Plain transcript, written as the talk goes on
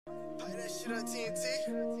that shit on TNT.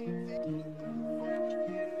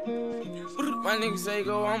 My niggas say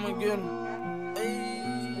go, I'ma get him.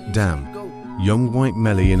 Damn, young white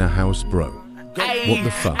Melly in a house, bro. What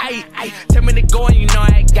the fuck? Tell me to go and you know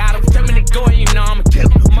I got him. Tell me to go and you know I'ma kill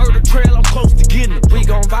him. Murder trail, I'm close to getting it. We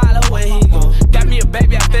gon' follow where he go. Got me a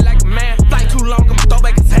baby, I feel like a man. Flight too long, I'ma throw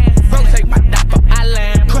back his hand. Bro, take my dot for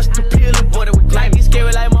island. Crush the pill and boy, with life. He's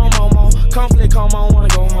scary like Momo. Conflict, come on, wanna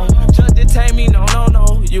go home. Just detain me, no.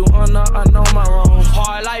 You I know my wrong.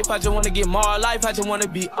 Hard life, I just wanna get more life. I just wanna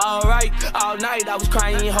be alright. All night, I was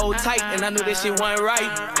crying, hold tight, and I knew that shit wasn't right.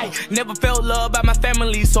 I never felt love by my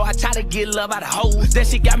family, so I try to get love out of hoes. That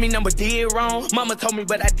shit got me number dead wrong. Mama told me,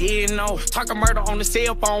 but I didn't know. Talking murder on the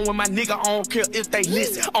cell phone when my nigga on kill if they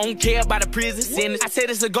listen. I don't care about the prison sentence. I said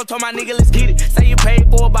this a go, told my nigga, let's get it. Say you paid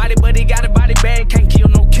for a body, but he got a body bag, can't kill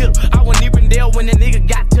no killer. I wasn't even there when the nigga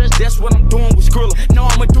got touched. That's what I'm doing with Skrilla. No,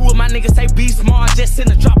 I'ma do it. My nigga say be smart, just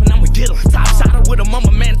send a drop and I'ma get him. Top shotter with a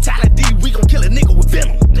mama mentality. We gon' kill a nigga with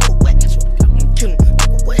venom. Nigga wet, that's what I got, I'ma kill him.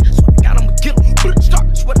 Nigga wet, that's what I got, I'ma get him. Bullet start,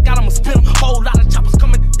 that's what I got, I'ma spin him. Whole lot of choppers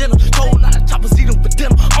coming to dinner. Whole lot of choppers eat them for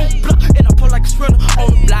dinner. On the block, and I pull like a sprinter.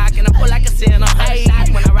 On the block, and I pull like a sinner. Hey,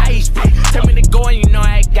 when I ride, tell me to go and you know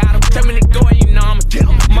I got him. Tell me to go and you know I'ma get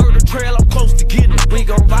him. Murder trail, I'm close to getting it. We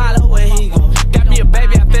gon' follow where he go. Got me a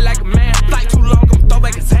baby, I feel like a man. Flight too long, I'ma throw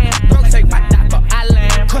back his hand. Bro, take my dot for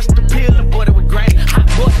island. Crush the pill and boy, with granny. Hot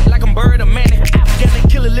boy, like I'm bird or manny. Afghan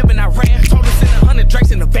killer living Iran. Told us send 100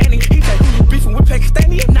 drinks in the vanny. He said, who you beefing with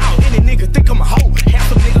Pakistani? Now any nigga think I'm a hoe. Have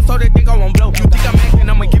some niggas so they think I won't blow. You think I'm acting,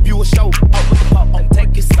 I'ma give you a show. Oh, with the pop, oh,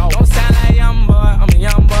 take it slow. Don't sound like young boy, I'm a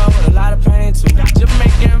young boy with a lot of pain too.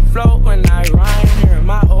 Jamaican flow when I rhyme, hearing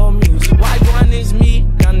my old music. White one is me,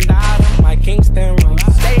 done died on my Kingston roots.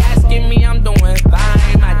 They asking me, I'm doing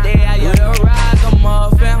fine. My day I used to rock them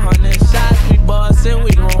off and 100 shots we bustin'.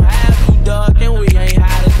 We gon' have you duckin', we ain't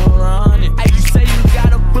had it no running. Hey, you say you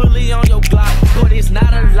got a bully on your Glock, but it's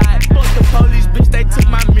not a lie. Fuck the police, bitch, they took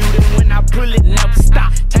my mutant. When I pull it, never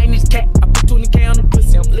stop. Chinese cat, I put 20K on the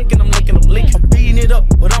pussy. I'm licking, I'm beating it up,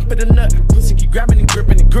 but I'm for the nut. Pussy keep grabbing and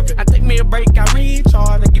gripping and gripping. I take me a break, I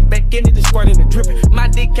recharge. I get back in it, just squirting and dripping. My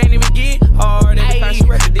dick can't even get hard. Every time she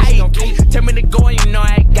ready, this she gon' kill it. Tell me to go and you know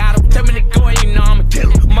I got him. Tell me to go and you know I'ma kill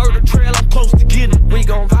him. Murder trail, I'm close to getting it. We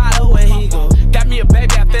gon' follow where he go. Got me a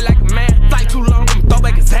baby, I feel like a man. Flight too long, I'ma throw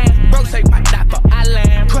back his hand. Bro, take my dot for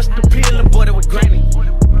island. Crush the pill and boy, with granny.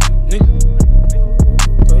 Nigga.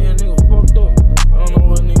 So yeah, nigga fucked up. I don't know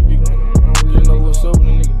what nigga be going on. I don't really know what's up with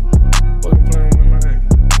the nigga. Fucking playing with my name.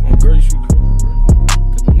 On Great Street Crip.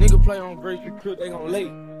 Cause the nigga play on Great Street Crip, they gon' lay.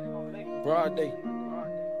 Broad day.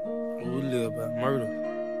 We live by murder.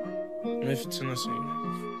 Memphis, Tennessee.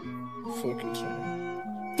 Fucking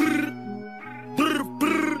 20.